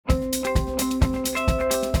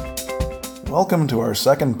Welcome to our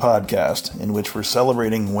second podcast, in which we're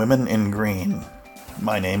celebrating women in green.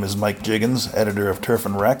 My name is Mike Jiggins, editor of Turf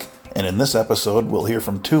and Rec, and in this episode we'll hear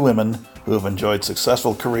from two women who have enjoyed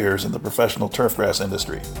successful careers in the professional turfgrass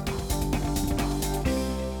industry.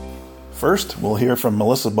 First, we'll hear from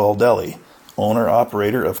Melissa Baldelli,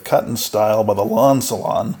 owner-operator of Cut and Style by the Lawn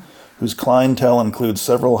Salon, whose clientele includes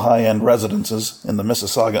several high-end residences in the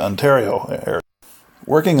Mississauga, Ontario area.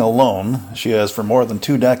 Working alone, she has for more than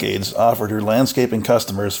 2 decades offered her landscaping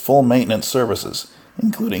customers full maintenance services,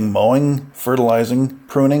 including mowing, fertilizing,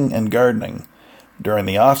 pruning, and gardening. During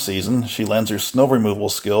the off-season, she lends her snow removal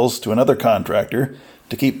skills to another contractor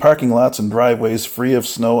to keep parking lots and driveways free of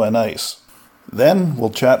snow and ice. Then we'll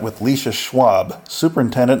chat with Leisha Schwab,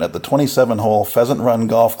 superintendent at the 27-hole Pheasant Run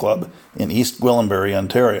Golf Club in East Gwillimbury,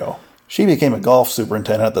 Ontario. She became a golf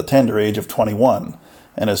superintendent at the tender age of 21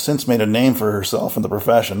 and has since made a name for herself in the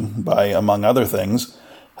profession by, among other things,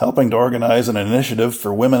 helping to organize an initiative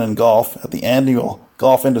for women in golf at the annual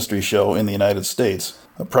Golf Industry Show in the United States,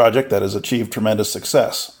 a project that has achieved tremendous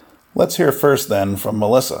success. Let's hear first then from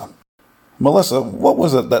Melissa. Melissa, what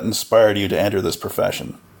was it that inspired you to enter this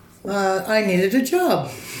profession? I needed a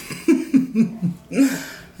job.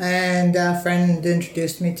 And a friend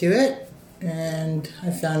introduced me to it, and I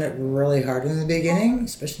found it really hard in the beginning,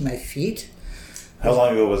 especially my feet. How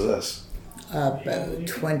long ago was this? About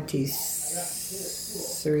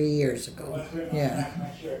 23 years ago. Yeah.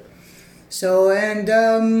 So,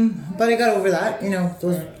 but I got over that.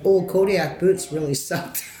 Those old Kodiak boots really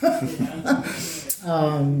sucked. There's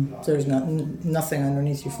nothing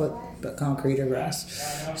underneath your foot but concrete or grass.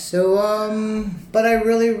 So, but I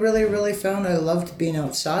really, really, really found I loved being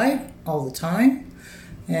outside all the time.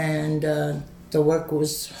 And the work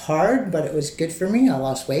was hard, but it was good for me. I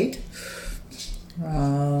lost weight. The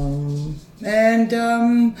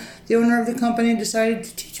owner of the company decided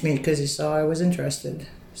to teach me because he saw I was interested.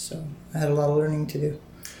 So I had a lot of learning to do.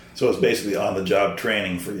 So it's basically on-the-job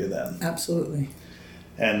training for you then? Absolutely.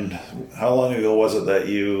 And how long ago was it that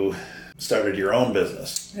you started your own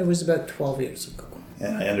business? It was about 12 years ago.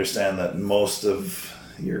 And I understand that most of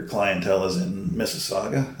your clientele is in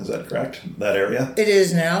Mississauga, is that correct? That area? It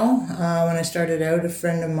is now. When I started out, a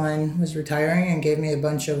friend of mine was retiring and gave me a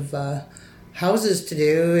bunch of houses to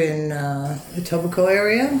do in the Etobicoke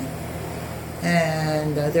area.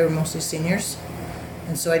 And they were mostly seniors.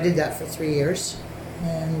 And so I did that for 3 years.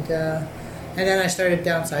 And then I started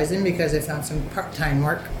downsizing because I found some part-time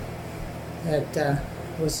work that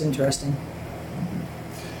was interesting.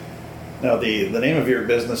 Now, the name of your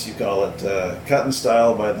business, you call it Cut and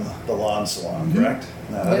Style by the Lawn Salon, correct?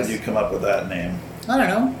 Now, how did you come up with that name? I don't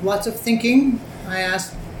know. Lots of thinking. I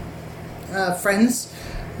asked friends,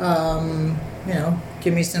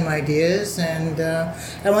 give me some ideas. And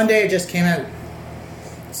one day it just came out.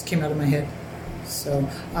 It came out of my head. So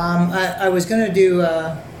I was going to do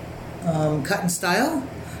Cut and Style,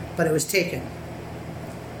 but it was taken.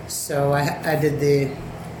 So I did the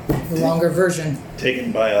longer version.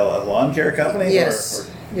 Taken by a lawn care company? Yes.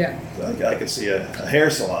 Yeah. I could see a hair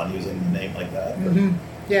salon using a name like that. Mm-hmm.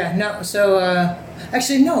 Yeah, no. So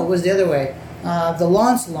actually, no, it was the other way. The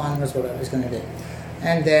lawn salon was what I was going to do.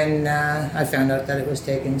 And then I found out that it was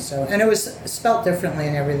taken. And it was spelt differently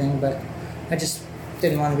and everything, but I just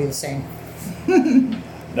didn't want to be the same.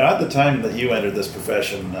 Now, at the time that you entered this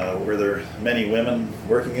profession, were there many women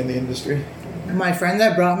working in the industry? My friend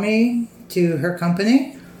that brought me to her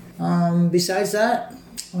company. Besides that,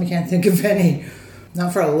 I can't think of any.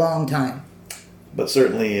 Not for a long time. But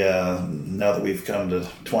certainly, now that we've come to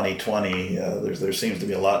 2020, there seems to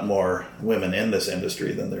be a lot more women in this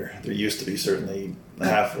industry than there used to be, certainly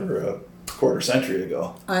half or a quarter century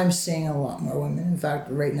ago. I'm seeing a lot more women. In fact,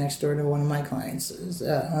 right next door to one of my clients is,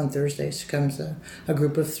 on Thursdays comes a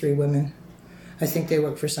group of 3 women. I think they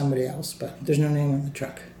work for somebody else, but there's no name on the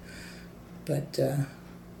truck. But so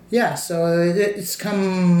it's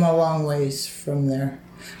come a long ways from there.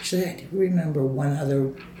 Actually, I do remember one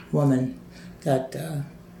other woman that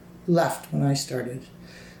left when I started.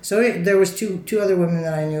 So there was two other women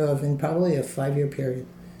that I knew of in probably a 5-year period.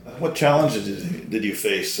 What challenges did you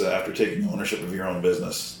face after taking ownership of your own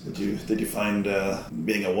business? Did you find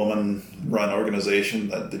being a woman-run organization,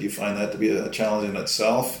 did you find that to be a challenge in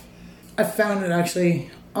itself? I found it actually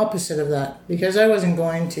opposite of that because I wasn't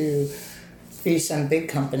going to be some big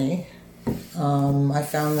company. I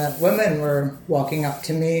found that women were walking up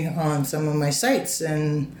to me on some of my sites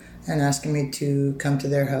and asking me to come to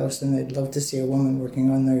their house, and they'd love to see a woman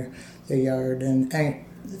working on their yard. And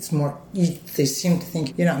it's more, they seem to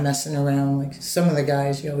think you're not messing around. Like some of the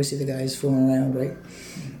guys, you always see the guys fooling around, right?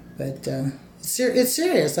 But it's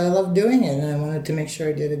serious. I love doing it, and I wanted to make sure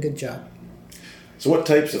I did a good job. So what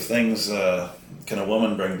types of things can a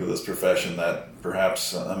woman bring to this profession that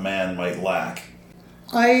perhaps a man might lack?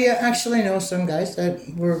 I actually know some guys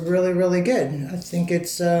that were really, really good. I think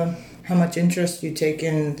it's how much interest you take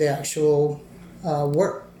in the actual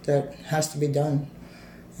work that has to be done.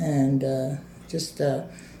 And I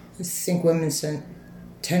think women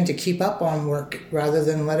tend to keep up on work rather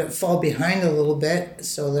than let it fall behind a little bit.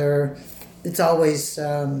 So it's always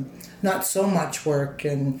not so much work,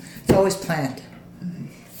 and it's always planned.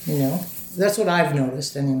 You know, that's what I've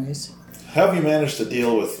noticed anyways. How have you managed to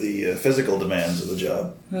deal with the physical demands of the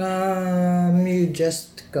job? You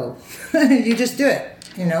just go. You just do it.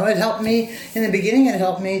 You know, it helped me in the beginning. It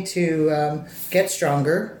helped me to get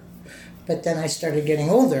stronger, but then I started getting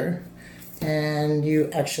older, and you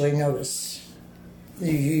actually notice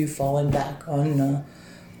you falling back on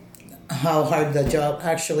how hard the job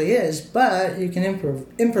actually is. But you can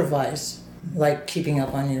improvise, like keeping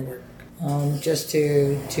up on your work, just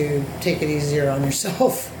to take it easier on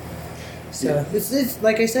yourself. So it's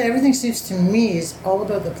like I said, everything seems to me is all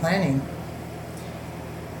about the planning.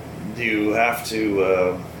 Do you have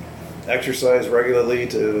to exercise regularly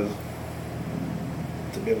to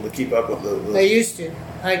be able to keep up with the... I used to.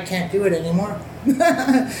 I can't do it anymore.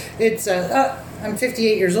 It's I'm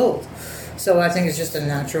 58 years old, so I think it's just a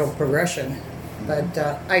natural progression. But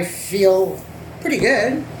I feel pretty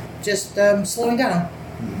good, just slowing down.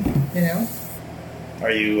 You know.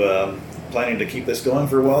 Are you planning to keep this going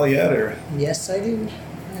for a while yet, or? Yes, I do.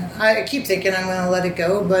 I keep thinking I'm going to let it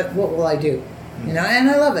go, but what will I do? You know, and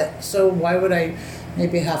I love it. So why would I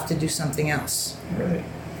maybe have to do something else? Right.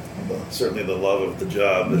 Well, certainly the love of the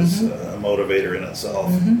job is a motivator in itself.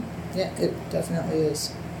 Yeah, it definitely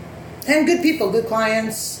is. And good people, good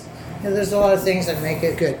clients. You know, there's a lot of things that make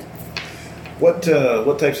it good. What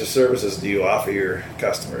types of services do you offer your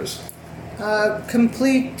customers?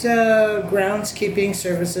 Complete groundskeeping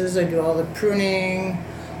services. I do all the pruning.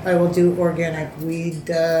 I will do organic weed,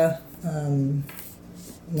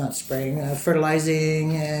 not spraying,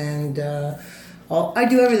 fertilizing, and I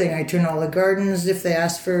do everything. I turn all the gardens if they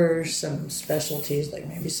ask for some specialties, like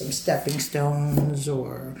maybe some stepping stones,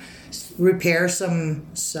 or repair some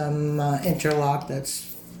interlock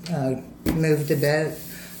that's moved a bit.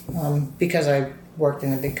 Because I worked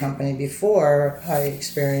in a big company before, I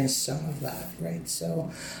experienced some of that, right?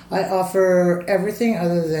 So I offer everything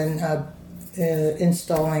other than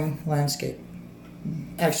installing landscape.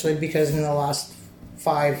 Actually, because in the last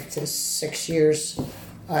 5 to 6 years,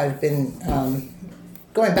 I've been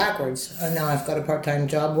going backwards. Now I've got a part-time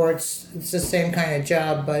job where it's the same kind of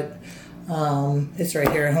job, but it's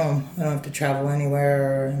right here at home. I don't have to travel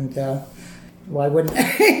anywhere, and why wouldn't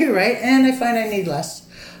I, right? And I find I need less.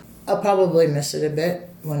 I'll probably miss it a bit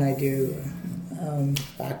when I do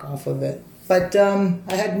back off of it. But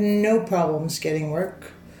I had no problems getting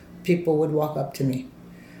work. People would walk up to me.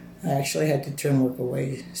 I actually had to turn work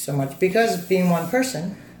away so much because being one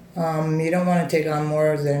person, you don't want to take on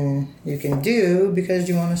more than you can do because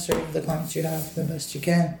you want to serve the clients you have the best you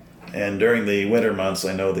can. And during the winter months,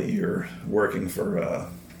 I know that you're working for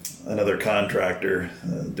another contractor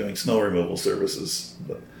doing snow removal services,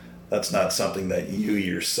 but that's not something that you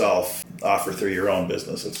yourself offer through your own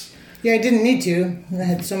business. Yeah, I didn't need to. I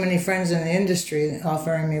had so many friends in the industry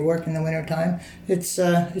offering me work in the wintertime. It's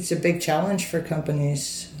a big challenge for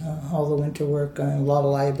companies, all the winter work, a lot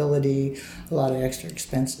of liability, a lot of extra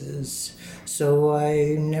expenses. So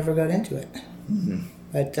I never got into it.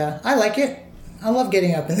 But I like it. I love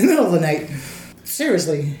getting up in the middle of the night.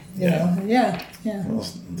 Seriously, you know. Yeah. Well,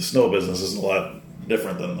 the snow business is a lot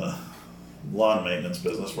different than the lawn maintenance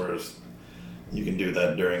business, whereas you can do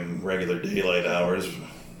that during regular daylight hours.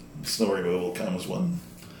 Snow removal comes when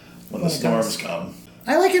the storms come.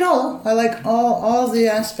 I like it all. I like all the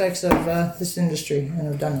aspects of this industry, and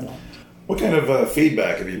I've done it all. What kind of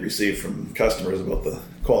feedback have you received from customers about the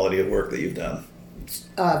quality of work that you've done?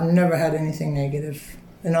 I've never had anything negative.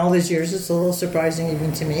 In all these years, it's a little surprising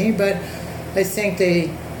even to me, but I think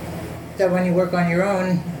that when you work on your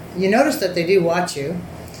own, you notice that they do watch you.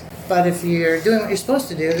 But if you're doing what you're supposed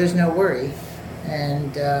to do, there's no worry.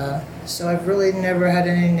 And so I've really never had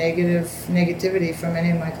any negativity from any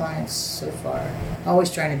of my clients so far. Always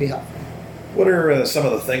trying to be helpful. What are some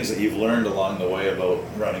of the things that you've learned along the way about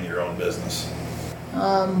running your own business?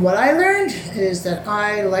 What I learned is that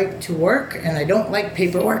I like to work and I don't like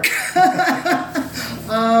paperwork.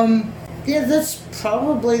 Yeah, that's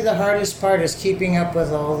probably the hardest part, is keeping up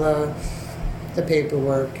with all the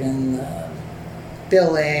paperwork and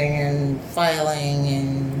billing and filing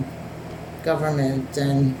and government,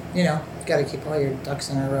 and got to keep all your ducks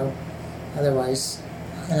in a row. Otherwise,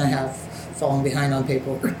 and I have fallen behind on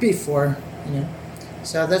paperwork before,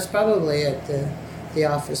 So that's probably it, the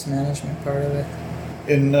office management part of it.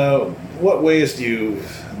 In what ways do you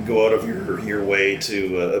go out of your way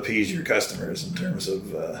to appease your customers in terms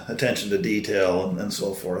of attention to detail and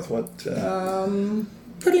so forth?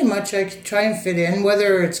 Pretty much I try and fit in,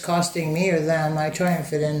 whether it's costing me or them, I try and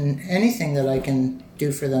fit in anything that I can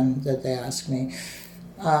do for them that they ask me.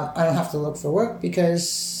 I don't have to look for work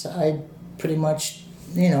because I pretty much,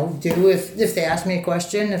 do if they ask me a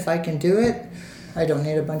question, if I can do it. I don't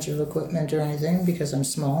need a bunch of equipment or anything because I'm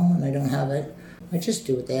small and I don't have it. I just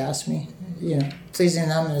do what they ask me. Pleasing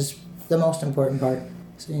them is the most important part.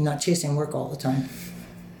 So you're not chasing work all the time.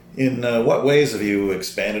 In what ways have you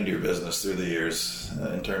expanded your business through the years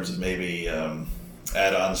in terms of maybe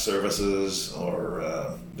add-on services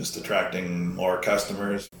or just attracting more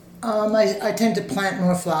customers? I tend to plant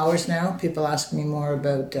more flowers now. People ask me more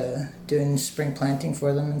about doing spring planting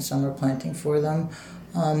for them and summer planting for them.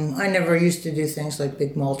 I never used to do things like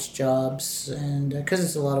big mulch jobs, and because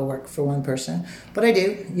it's a lot of work for one person. But I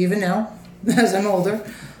do, even now, as I'm older.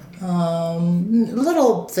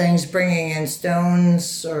 Little things, bringing in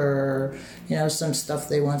stones or, some stuff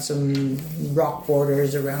they want, some rock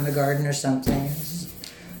borders around the garden or something.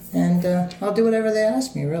 And I'll do whatever they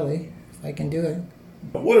ask me, really, if I can do it.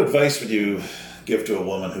 What advice would you give to a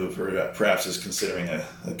woman who perhaps is considering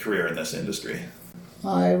a career in this industry?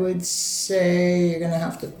 I would say you're going to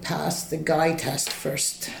have to pass the guy test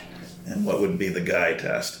first. And what would be the guy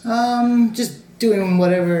test? Just doing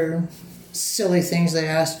whatever silly things they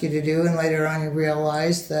ask you to do, and later on you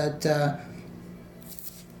realize that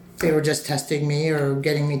they were just testing me or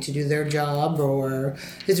getting me to do their job, or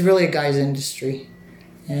it's really a guy's industry.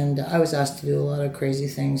 And I was asked to do a lot of crazy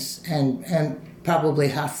things and probably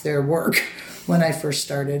half their work when I first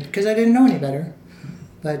started because I didn't know any better.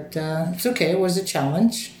 But it's okay, it was a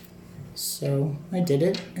challenge. So I did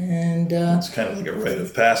it. And it's kind of like a rite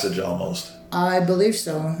of passage almost. I believe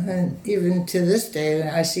so. And even to this day,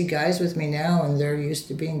 I see guys with me now and they're used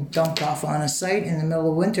to being dumped off on a site in the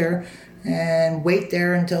middle of winter and wait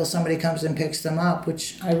there until somebody comes and picks them up,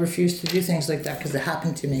 which I refuse to do things like that because it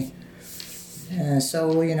happened to me.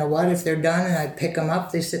 So you know what, if they're done and I pick them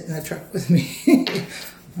up, they sit in the truck with me.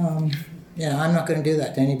 I'm not going to do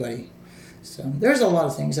that to anybody. So there's a lot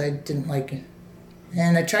of things I didn't like.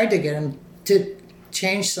 And I tried to get him to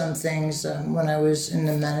change some things when I was in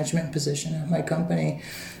the management position at my company,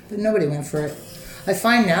 but nobody went for it. I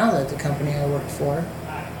find now that the company I work for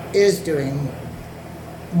is doing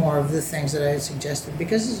more of the things that I had suggested,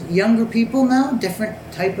 because younger people now, different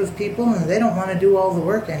type of people, and they don't want to do all the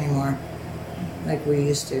work anymore like we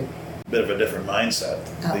used to. Bit of a different mindset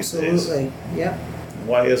these days. Absolutely, yep.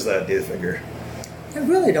 Why is that, do you figure? I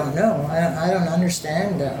really don't know. I don't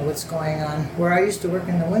understand what's going on. Where I used to work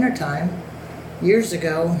in the wintertime, years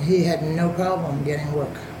ago, he had no problem getting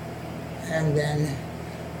work. And then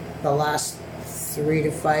the last 3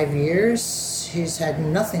 to 5 years, he's had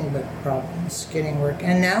nothing but problems getting work.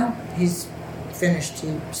 And now he's finished.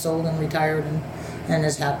 He sold and retired and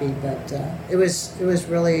is happy. But it was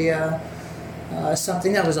really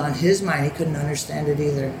something that was on his mind. He couldn't understand it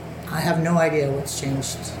either. I have no idea what's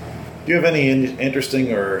changed. Do you have any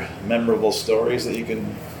interesting or memorable stories that you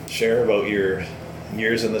can share about your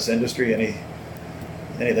years in this industry?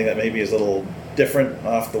 Anything that maybe is a little different,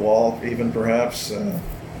 off the wall, even perhaps?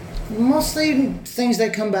 Mostly things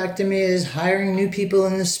that come back to me is hiring new people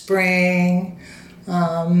in the spring. You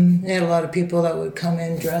had a lot of people that would come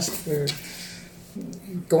in dressed for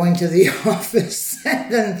going to the office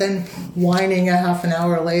and then whining a half an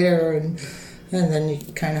hour later, and then you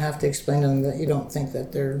kind of have to explain to them that you don't think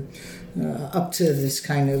that they're up to this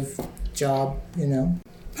kind of job,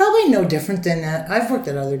 Probably no different than that. I've worked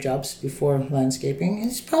at other jobs before, landscaping.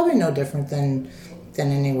 It's probably no different than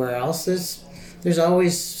anywhere else. There's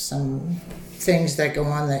always some things that go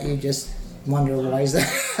on that you just wonder, why is that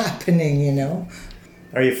happening,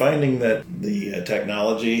 Are you finding that the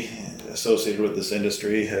technology associated with this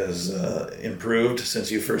industry has improved since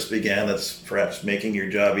you first began, that's perhaps making your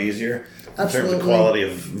job easier? In Absolutely. terms of quality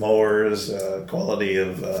of mowers, quality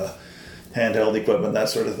of handheld equipment, that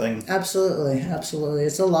sort of thing? Absolutely.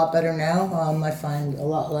 It's a lot better now. I find a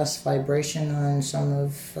lot less vibration on some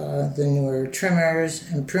of the newer trimmers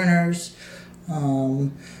and pruners.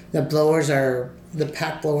 The blowers the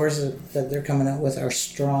pack blowers that they're coming out with are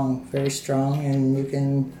strong, very strong, and you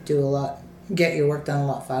can get your work done a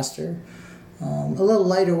lot faster. A little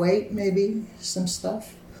lighter weight, maybe, some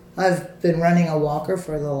stuff. I've been running a walker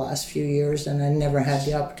for the last few years, and I never had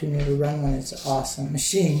the opportunity to run one. It's an awesome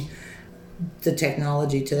machine. The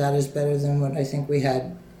technology to that is better than what I think we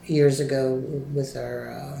had years ago with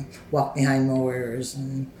our walk-behind mowers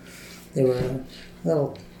and They were a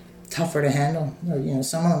little tougher to handle.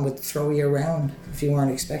 Some of them would throw you around if you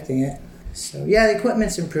weren't expecting it. So yeah, the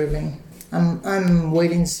equipment's improving. I'm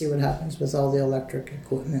waiting to see what happens with all the electric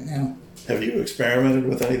equipment now. Have you experimented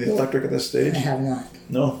with any of the electric at this stage? I have not.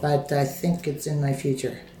 No? But I think it's in my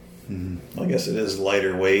future. I guess it is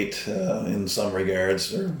lighter weight in some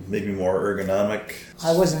regards, or maybe more ergonomic.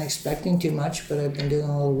 I wasn't expecting too much, but I've been doing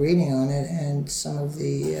a little reading on it, and some of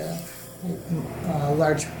the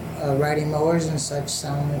large riding mowers and such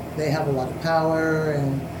sound that they have a lot of power,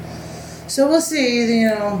 and so we'll see.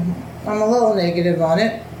 I'm a little negative on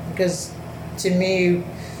it because to me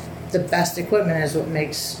the best equipment is what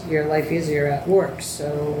makes your life easier at work,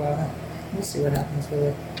 so we'll see what happens with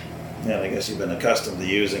it. Yeah, I guess you've been accustomed to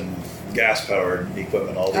using gas-powered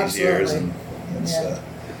equipment all these years, and it's,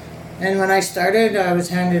 and when I started, I was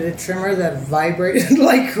handed a trimmer that vibrated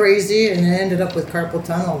like crazy, and it ended up with carpal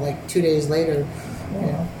tunnel like 2 days later.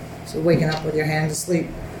 So waking up with your hand asleep.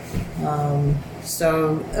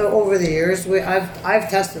 So over the years, I've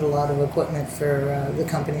tested a lot of equipment for the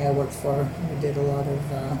company I worked for. We did a lot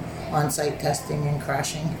of on-site testing and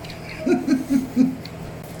crashing.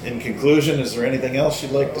 In conclusion, is there anything else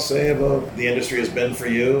you'd like to say about the industry has been for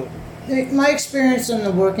you? My experience on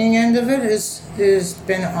the working end of it has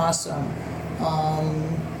been awesome.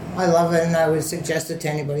 I love it, and I would suggest it to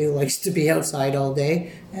anybody who likes to be outside all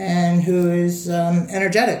day and who is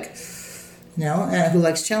energetic, and who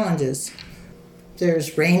likes challenges.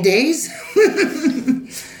 There's rain days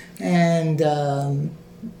and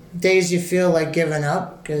days you feel like giving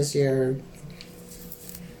up because you're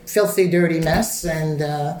filthy, dirty mess, and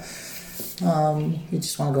you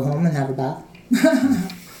just want to go home and have a bath.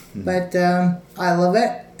 But I love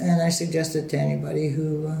it, and I suggest it to anybody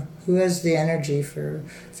who has the energy for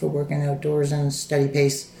working outdoors in a steady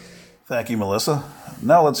pace. Thank you, Melissa.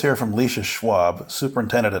 Now let's hear from Leisha Schwab,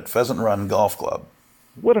 superintendent at Pheasant Run Golf Club.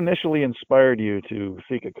 What initially inspired you to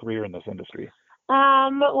seek a career in this industry?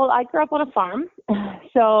 Well, I grew up on a farm,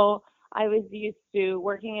 so I was used to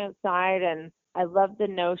working outside, and I love the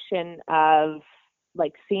notion of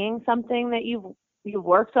like seeing something that you've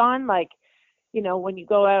worked on, like, when you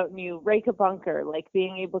go out and you rake a bunker, like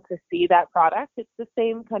being able to see that product. It's the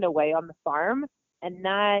same kind of way on the farm, and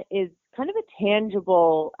that is kind of a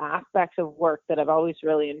tangible aspect of work that I've always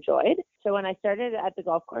really enjoyed. So when I started at the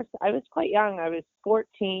golf course, I was quite young. I was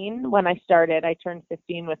 14 when I started. I turned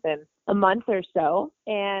 15 within a month or so,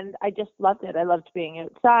 and I just loved it. I loved being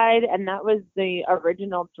outside, and that was the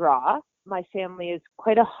original draw. My family is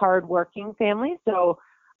quite a hard-working family, so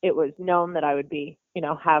it was known that I would be,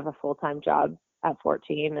 have a full-time job at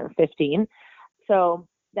 14 or 15. So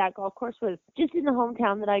that golf course was just in the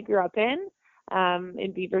hometown that I grew up in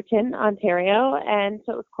Beaverton, Ontario, and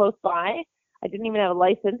so it was close by. I didn't even have a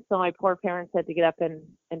license, so my poor parents had to get up and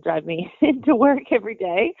drive me into work every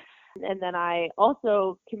day. And then I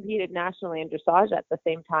also competed nationally in dressage at the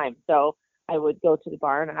same time, so I would go to the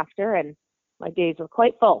barn after, and my days were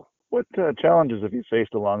quite full. What challenges have you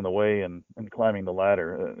faced along the way in climbing the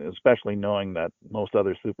ladder, especially knowing that most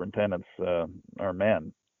other superintendents are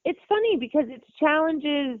men? It's funny because it's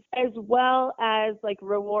challenges as well as like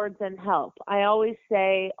rewards and help. I always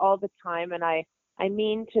say all the time, and I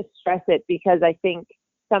mean to stress it because I think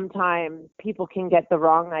sometimes people can get the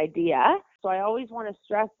wrong idea. So I always want to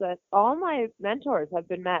stress that all my mentors have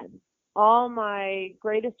been men. All my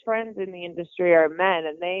greatest friends in the industry are men,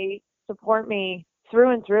 and they support me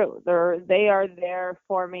through and through. They are there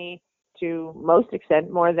for me to most extent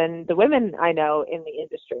more than the women I know in the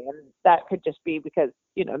industry. And that could just be because,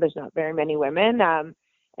 there's not very many women.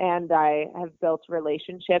 And I have built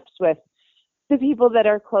relationships with the people that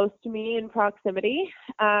are close to me in proximity.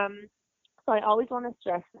 So I always want to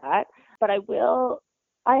stress that. But I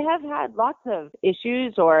have had lots of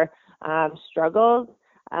issues or struggles.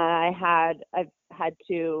 I've had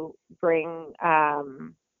to bring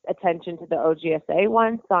attention to the OGSA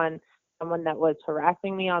once on someone that was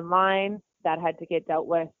harassing me online. That had to get dealt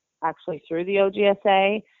with actually through the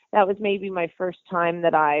OGSA. That was maybe my first time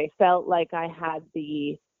that I felt like I had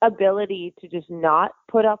the ability to just not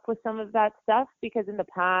put up with some of that stuff, because in the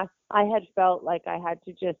past I had felt like I had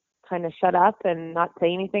to just kind of shut up and not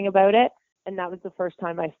say anything about it. And that was the first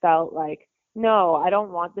time I felt like, no, I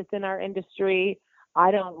don't want this in our industry. I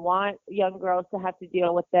don't want young girls to have to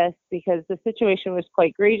deal with this, because the situation was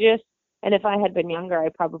quite egregious. And if I had been younger, I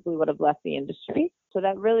probably would have left the industry. So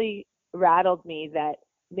that really rattled me that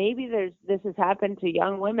maybe this has happened to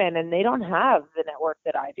young women and they don't have the network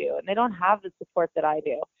that I do, and they don't have the support that I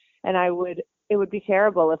do. And it would be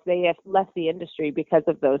terrible if they have left the industry because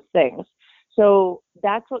of those things. So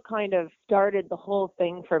that's what kind of started the whole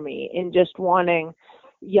thing for me, in just wanting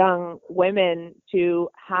young women to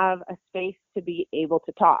have a space to be able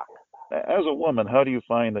to talk. As a woman, how do you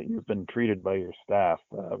find that you've been treated by your staff,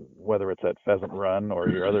 whether it's at Pheasant Run or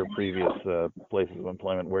your other previous places of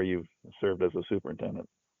employment where you've served as a superintendent?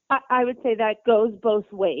 I would say that goes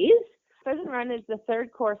both ways. Pheasant Run is the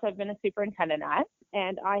third course I've been a superintendent at,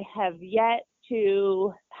 and I have yet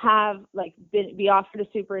to have be offered a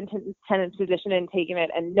superintendent position and taken it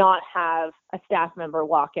and not have a staff member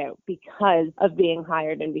walk out because of being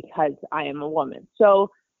hired and because I am a woman.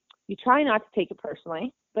 So you try not to take it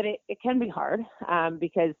personally, but it can be hard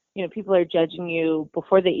because people are judging you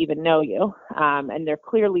before they even know you, and they're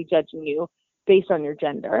clearly judging you based on your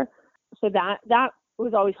gender. So that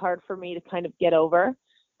was always hard for me to kind of get over.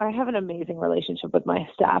 I have an amazing relationship with my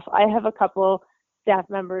staff. I have a couple staff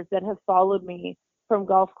members that have followed me from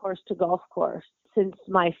golf course to golf course since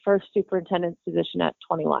my first superintendent position at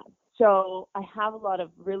 21. So I have a lot of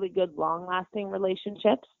really good long-lasting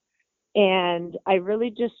relationships, and I really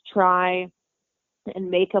just try and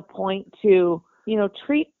make a point to,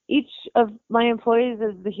 treat each of my employees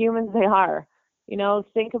as the humans they are.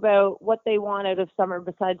 Think about what they want out of summer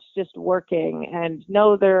besides just working, and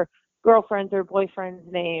know their girlfriends or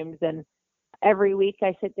boyfriends' names. And every week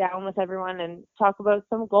I sit down with everyone and talk about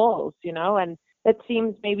some goals, and that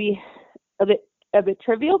seems maybe a bit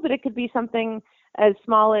trivial, but it could be something as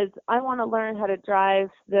small as I want to learn how to drive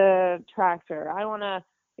the tractor.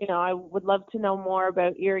 I would love to know more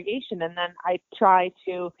about irrigation. And then I try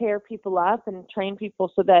to pair people up and train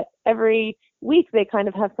people so that every week they kind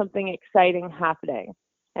of have something exciting happening.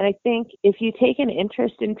 And I think if you take an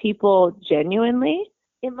interest in people genuinely,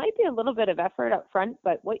 it might be a little bit of effort up front,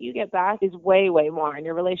 but what you get back is way, way more, and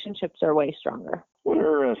your relationships are way stronger. What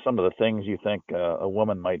are some of the things you think a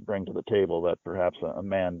woman might bring to the table that perhaps a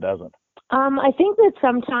man doesn't? I think that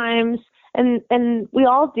sometimes, and we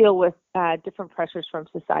all deal with different pressures from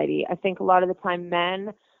society. I think a lot of the time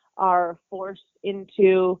men are forced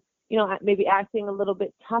into, maybe acting a little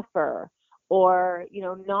bit tougher, or,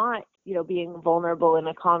 not, being vulnerable in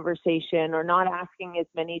a conversation, or not asking as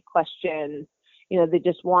many questions. They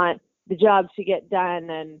just want the job to get done.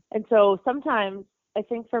 And so sometimes I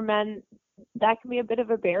think for men, that can be a bit of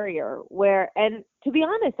a barrier and to be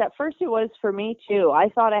honest, at first it was for me too. I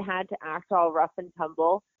thought I had to act all rough and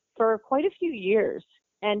tumble for quite a few years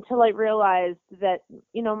until I realized that,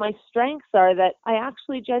 my strengths are that I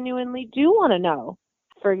actually genuinely do want to know.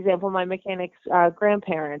 For example, my mechanic's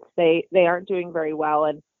grandparents, they aren't doing very well,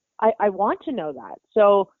 and I want to know that.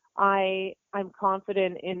 So I'm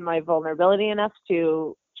confident in my vulnerability enough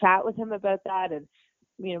to chat with him about that and,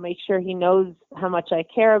 make sure he knows how much I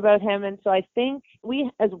care about him. And so I think we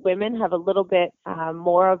as women have a little bit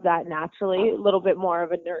more of that naturally, a little bit more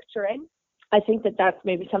of a nurturing. I think that that's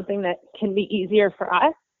maybe something that can be easier for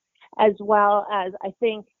us, as well as I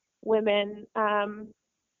think women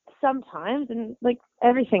sometimes, and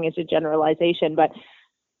everything is a generalization, but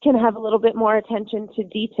can have a little bit more attention to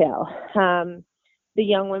detail. The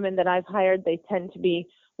young women that I've hired, they tend to be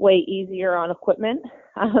way easier on equipment.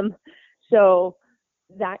 So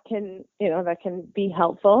that can be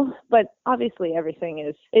helpful, but obviously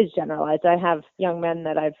everything is generalized. I have young men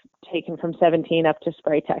that I've taken from 17 up to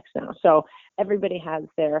spray techs now. So everybody has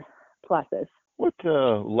their pluses. What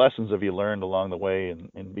lessons have you learned along the way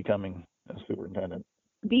in becoming a superintendent?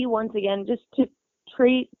 Once again, just to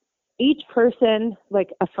treat each person like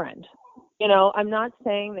a friend. I'm not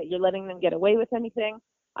saying that you're letting them get away with anything.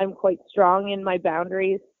 I'm quite strong in my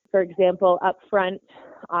boundaries. For example, up front,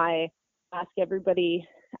 I ask everybody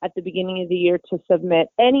at the beginning of the year to submit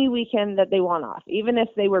any weekend that they want off, even if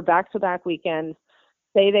they were back-to-back weekends.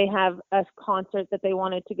 Say they have a concert that they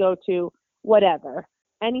wanted to go to, whatever,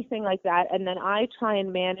 anything like that. And then I try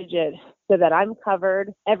and manage it so that I'm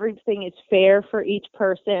covered, everything is fair for each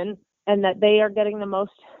person, and that they are getting the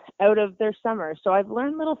most out of their summer. So I've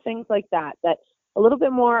learned little things like that a little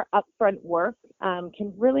bit more upfront work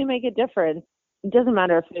can really make a difference. It doesn't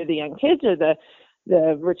matter if they're the young kids or the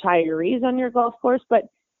retirees on your golf course, but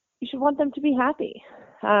you should want them to be happy.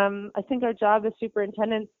 I think our job as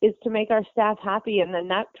superintendents is to make our staff happy, and then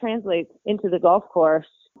that translates into the golf course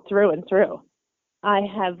through and through. I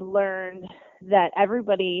have learned that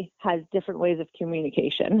everybody has different ways of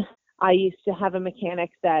communication. I used to have a mechanic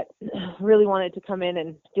that really wanted to come in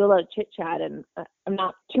and do a lot of chit chat, and I'm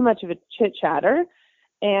not too much of a chit chatter,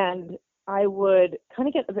 and I would kind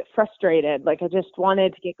of get a bit frustrated. I just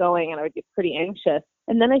wanted to get going, and I would get pretty anxious.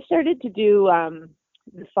 And then I started to do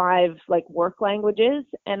the 5 work languages,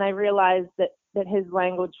 and I realized that his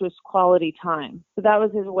language was quality time. So that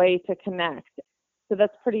was his way to connect. So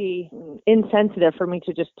that's pretty insensitive for me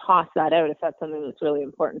to just toss that out if that's something that's really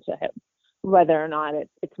important to him. whether or not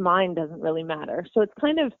it's mine doesn't really matter. So it's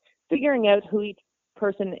kind of figuring out who each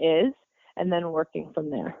person is and then working from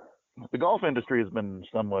there. The golf industry has been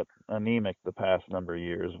somewhat anemic the past number of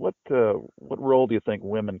years. What role do you think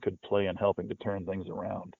women could play in helping to turn things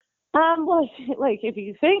around? Well, like if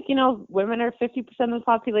you think, women are 50% of the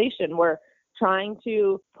population. We're trying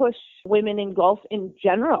to push women in golf in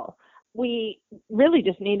general. We really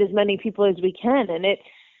just need as many people as we can. And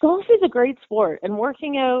golf is a great sport, and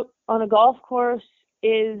working out on a golf course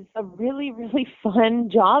is a really, really fun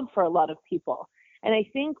job for a lot of people. And I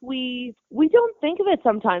think we don't think of it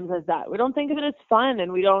sometimes as that. We don't think of it as fun,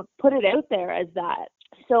 and we don't put it out there as that.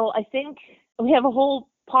 So I think we have a whole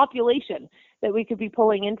population that we could be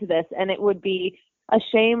pulling into this, and it would be a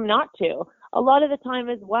shame not to. A lot of the time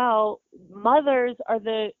as well, mothers are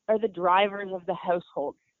the drivers of the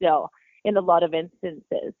household still in a lot of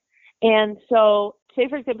instances. And so, say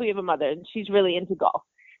for example, you have a mother and she's really into golf,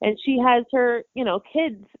 and she has her,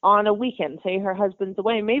 kids on a weekend, say her husband's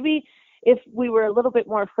away. Maybe if we were a little bit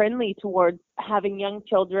more friendly towards having young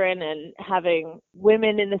children and having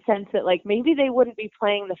women, in the sense that like maybe they wouldn't be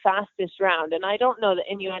playing the fastest round. And I don't know the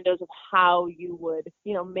innuendos of how you would,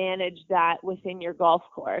 manage that within your golf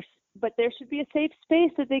course, but there should be a safe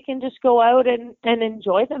space that they can just go out and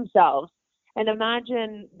enjoy themselves. And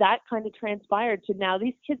imagine that kind of transpired to now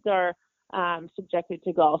these kids are subjected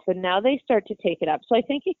to golf, and now they start to take it up. So I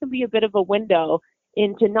think it can be a bit of a window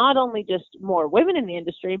into not only just more women in the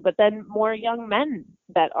industry, but then more young men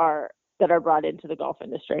that are brought into the golf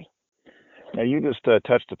industry. Now, you just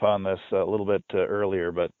touched upon this a little bit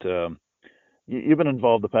earlier, but you've been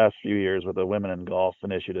involved the past few years with the Women in Golf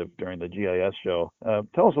initiative during the GIS show.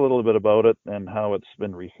 Tell us a little bit about it and how it's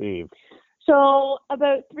been received. So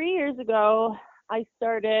about 3 years ago, I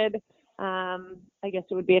started, I guess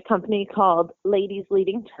it would be a company called Ladies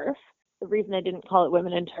Leading Turf. The reason I didn't call it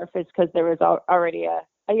Women in Turf is because there was already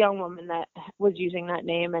a young woman that was using that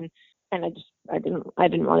name, and I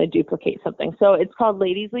didn't want to duplicate something. So it's called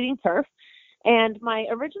Ladies Leading Turf. And my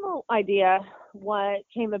original idea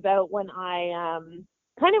came about when I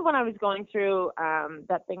when I was going through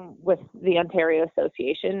that thing with the Ontario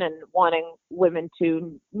Association and wanting women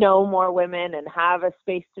to know more women and have a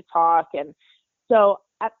space to talk. And so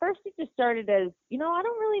at first it just started as,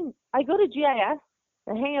 I go to GIS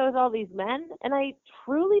and hang out with all these men, and I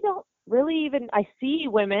truly don't really I see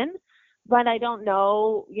women, but I don't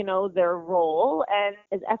know, their role. And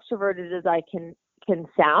as extroverted as I can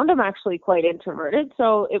sound, I'm actually quite introverted.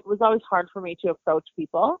 So it was always hard for me to approach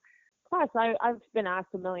people. Plus, I've been asked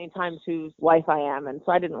a million times whose wife I am, and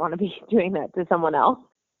so I didn't want to be doing that to someone else.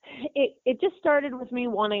 It just started with me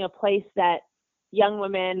wanting a place that young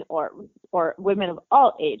women or women of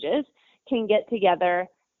all ages can get together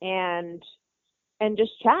and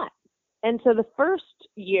just chat. And so the first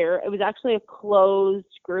year, it was actually a closed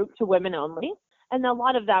group to women only. And a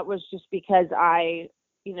lot of that was just because I,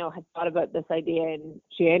 had thought about this idea in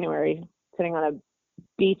January, sitting on a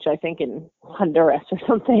beach, I think in Honduras or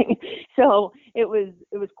something. So it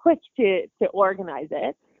was quick to organize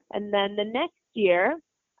it. And then the next year,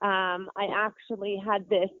 I actually had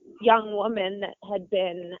this young woman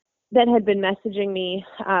that had been messaging me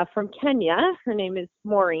from Kenya. Her name is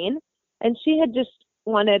Maureen, and she had just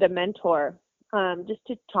wanted a mentor just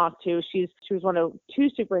to talk to. She was one of 2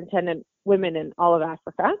 superintendent women in all of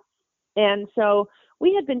Africa. And so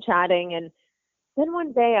we had been chatting, and then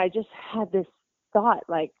one day I just had this thought,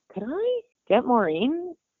 like, could I get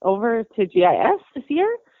Maureen over to GIS this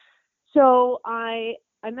year? So I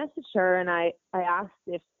messaged her, and I asked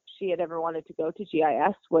if she had ever wanted to go to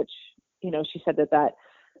GIS, which, she said that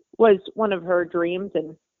was one of her dreams,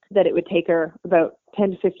 and that it would take her about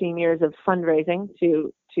 10 to 15 years of fundraising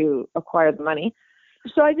to acquire the money.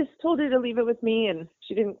 So I just told her to leave it with me, and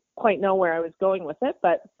she didn't quite know where I was going with it.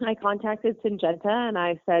 But I contacted Syngenta, and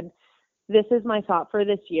I said, this is my thought for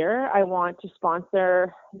this year. I want to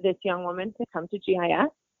sponsor this young woman to come to GIS.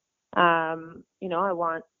 I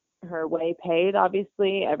want her way paid,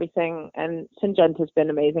 obviously, everything. And Syngenta's been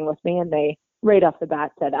amazing with me, and they right off the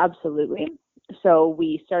bat said absolutely. So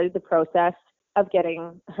we started the process of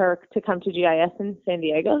getting her to come to GIS in San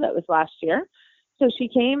Diego. That was last year. So she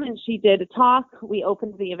came and she did a talk. We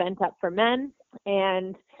opened the event up for men,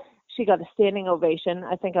 and she got a standing ovation.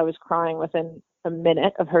 I think I was crying within a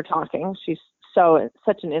minute of her talking. She's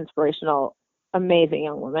such an inspirational, amazing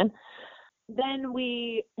young woman. Then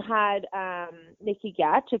we had Nikki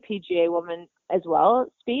Gatch, a PGA woman as well,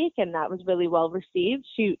 speak, and that was really well received.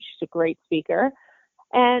 She's a great speaker.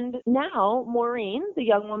 And now Maureen, the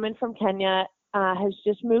young woman from Kenya, has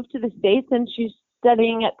just moved to the States, and she's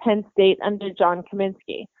studying at Penn State under John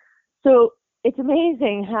Kaminsky. So it's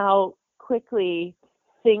amazing how quickly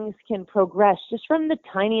things can progress just from the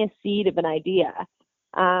tiniest seed of an idea.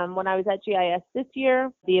 When I was at GIS this year,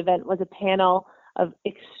 the event was a panel of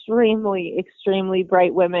extremely, extremely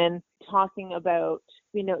bright women talking about,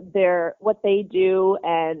 what they do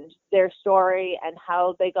and their story and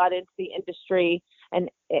how they got into the industry. And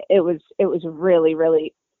it was really,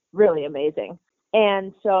 really, really amazing.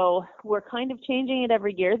 And so we're kind of changing it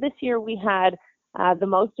every year. This year we had the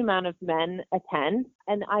most amount of men attend,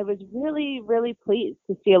 and I was really, really pleased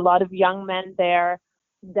to see a lot of young men there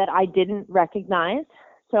that I didn't recognize.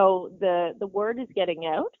 So the word is getting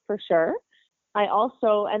out for sure. I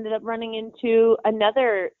also ended up running into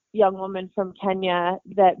another young woman from Kenya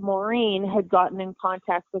that Maureen had gotten in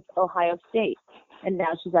contact with Ohio State, and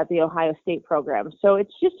now she's at the Ohio State program. So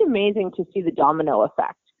it's just amazing to see the domino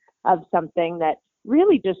effect of something that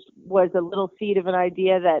really just was a little seed of an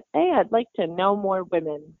idea that, hey, I'd like to know more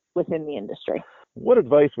women within the industry. What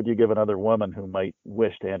advice would you give another woman who might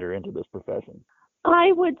wish to enter into this profession?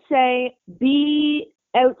 I would say be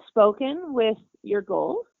outspoken with your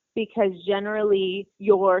goals, because generally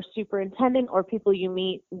your superintendent or people you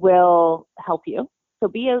meet will help you. So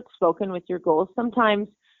be outspoken with your goals. Sometimes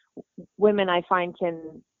women, I find,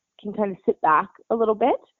 can kind of sit back a little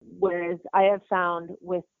bit, whereas I have found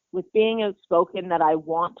with being outspoken that I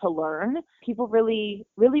want to learn, people really,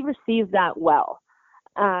 really receive that well.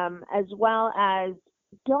 As well as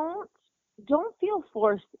don't feel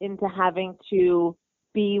forced into having to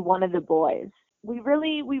be one of the boys. We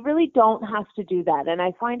really don't have to do that. And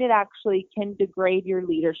I find it actually can degrade your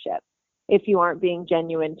leadership if you aren't being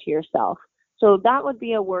genuine to yourself. So that would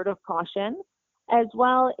be a word of caution. As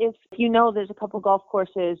well, if there's a couple golf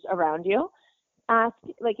courses around you, ask,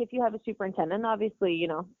 like if you have a superintendent, obviously,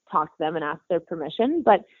 talk to them and ask their permission,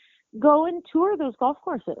 but go and tour those golf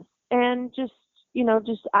courses and just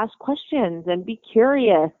ask questions and be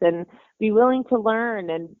curious and be willing to learn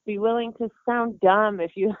and be willing to sound dumb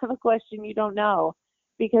if you have a question you don't know,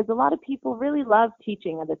 because a lot of people really love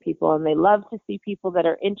teaching other people and they love to see people that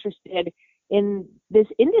are interested in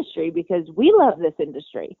this industry because we love this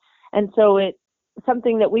industry. And so it's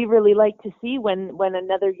something that we really like to see when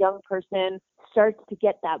another young person starts to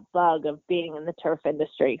get that bug of being in the turf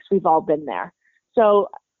industry, because we've all been there. So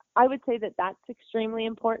I would say that that's extremely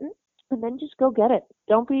important. And then just go get it.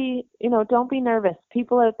 Don't be nervous.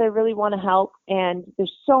 People out there really want to help. And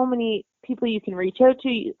there's so many people you can reach out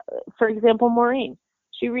to. For example, Maureen,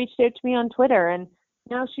 she reached out to me on Twitter and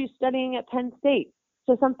now she's studying at Penn State.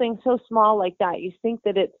 So something so small like that, you think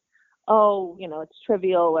that it's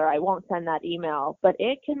trivial or I won't send that email, but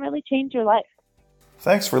it can really change your life.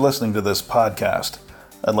 Thanks for listening to this podcast.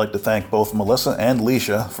 I'd like to thank both Melissa and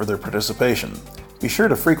Leisha for their participation. Be sure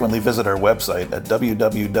to frequently visit our website at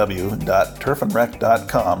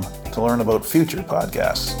www.turfandrec.com to learn about future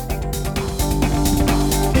podcasts.